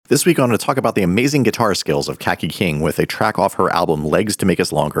This week, I'm going to talk about the amazing guitar skills of Kaki King with a track off her album Legs to Make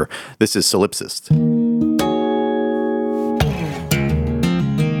Us Longer. This is Solipsist.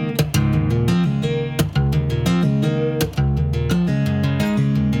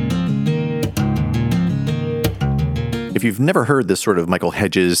 If you've never heard this sort of Michael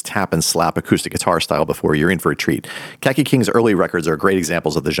Hedges tap and slap acoustic guitar style before, you're in for a treat. Kaki King's early records are great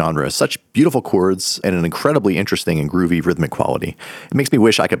examples of the genre, such beautiful chords and an incredibly interesting and groovy rhythmic quality. It makes me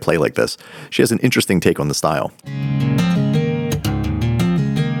wish I could play like this. She has an interesting take on the style.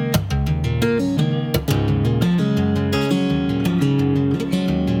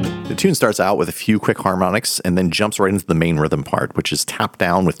 The tune starts out with a few quick harmonics and then jumps right into the main rhythm part, which is tapped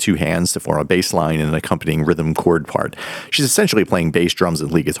down with two hands to form a bass line and an accompanying rhythm chord part. She's essentially playing bass, drums,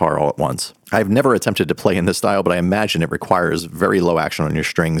 and lead guitar all at once. I've never attempted to play in this style, but I imagine it requires very low action on your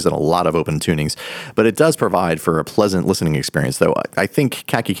strings and a lot of open tunings. But it does provide for a pleasant listening experience, though I think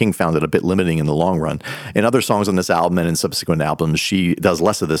Kaki King found it a bit limiting in the long run. In other songs on this album and in subsequent albums, she does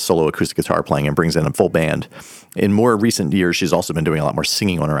less of this solo acoustic guitar playing and brings in a full band. In more recent years, she's also been doing a lot more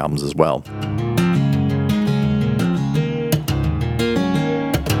singing on her albums as well.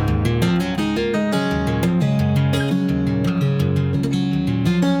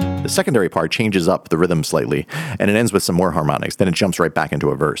 The secondary part changes up the rhythm slightly, and it ends with some more harmonics. Then it jumps right back into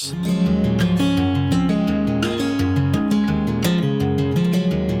a verse.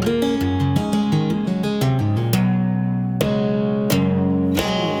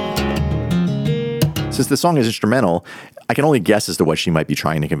 Since the song is instrumental, I can only guess as to what she might be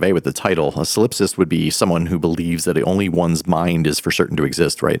trying to convey with the title. A solipsist would be someone who believes that only one's mind is for certain to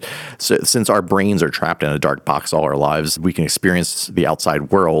exist, right? So since our brains are trapped in a dark box all our lives, we can experience the outside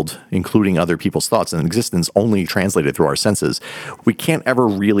world, including other people's thoughts and existence, only translated through our senses. We can't ever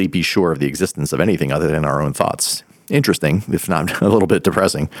really be sure of the existence of anything other than our own thoughts. Interesting, if not a little bit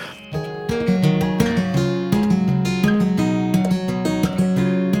depressing.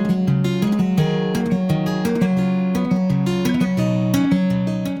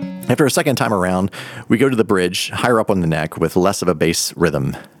 After a second time around, we go to the bridge, higher up on the neck, with less of a bass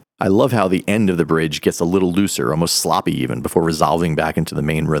rhythm. I love how the end of the bridge gets a little looser, almost sloppy even, before resolving back into the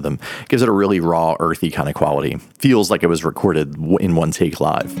main rhythm. Gives it a really raw, earthy kind of quality. Feels like it was recorded in one take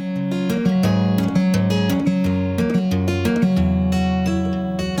live.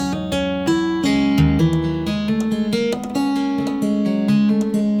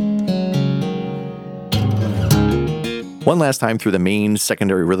 One last time through the main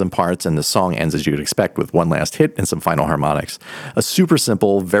secondary rhythm parts, and the song ends as you would expect with one last hit and some final harmonics. A super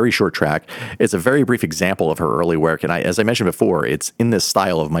simple, very short track. It's a very brief example of her early work, and as I mentioned before, it's in this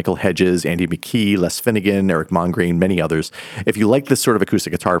style of Michael Hedges, Andy McKee, Les Finnegan, Eric Mongrain, many others. If you like this sort of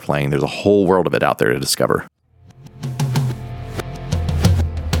acoustic guitar playing, there's a whole world of it out there to discover.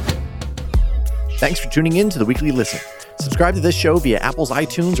 Thanks for tuning in to The Weekly Listen. Subscribe to this show via Apple's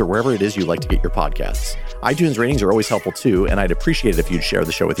iTunes or wherever it is you like to get your podcasts. iTunes ratings are always helpful too, and I'd appreciate it if you'd share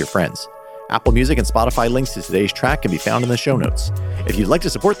the show with your friends. Apple Music and Spotify links to today's track can be found in the show notes. If you'd like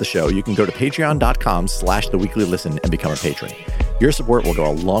to support the show, you can go to patreon.com/theweeklylisten and become a patron. Your support will go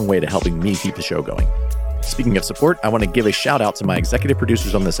a long way to helping me keep the show going. Speaking of support, I want to give a shout out to my executive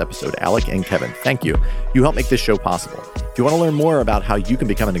producers on this episode, Alec and Kevin. Thank you. You help make this show possible. If you want to learn more about how you can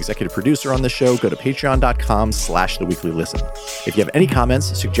become an executive producer on this show, go to patreon.com/theweeklylisten. If you have any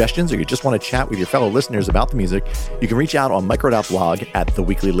comments, suggestions, or you just want to chat with your fellow listeners about the music, you can reach out on micro.blog at The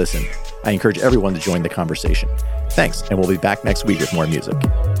Weekly Listen. I encourage everyone to join the conversation. Thanks, and we'll be back next week with more music.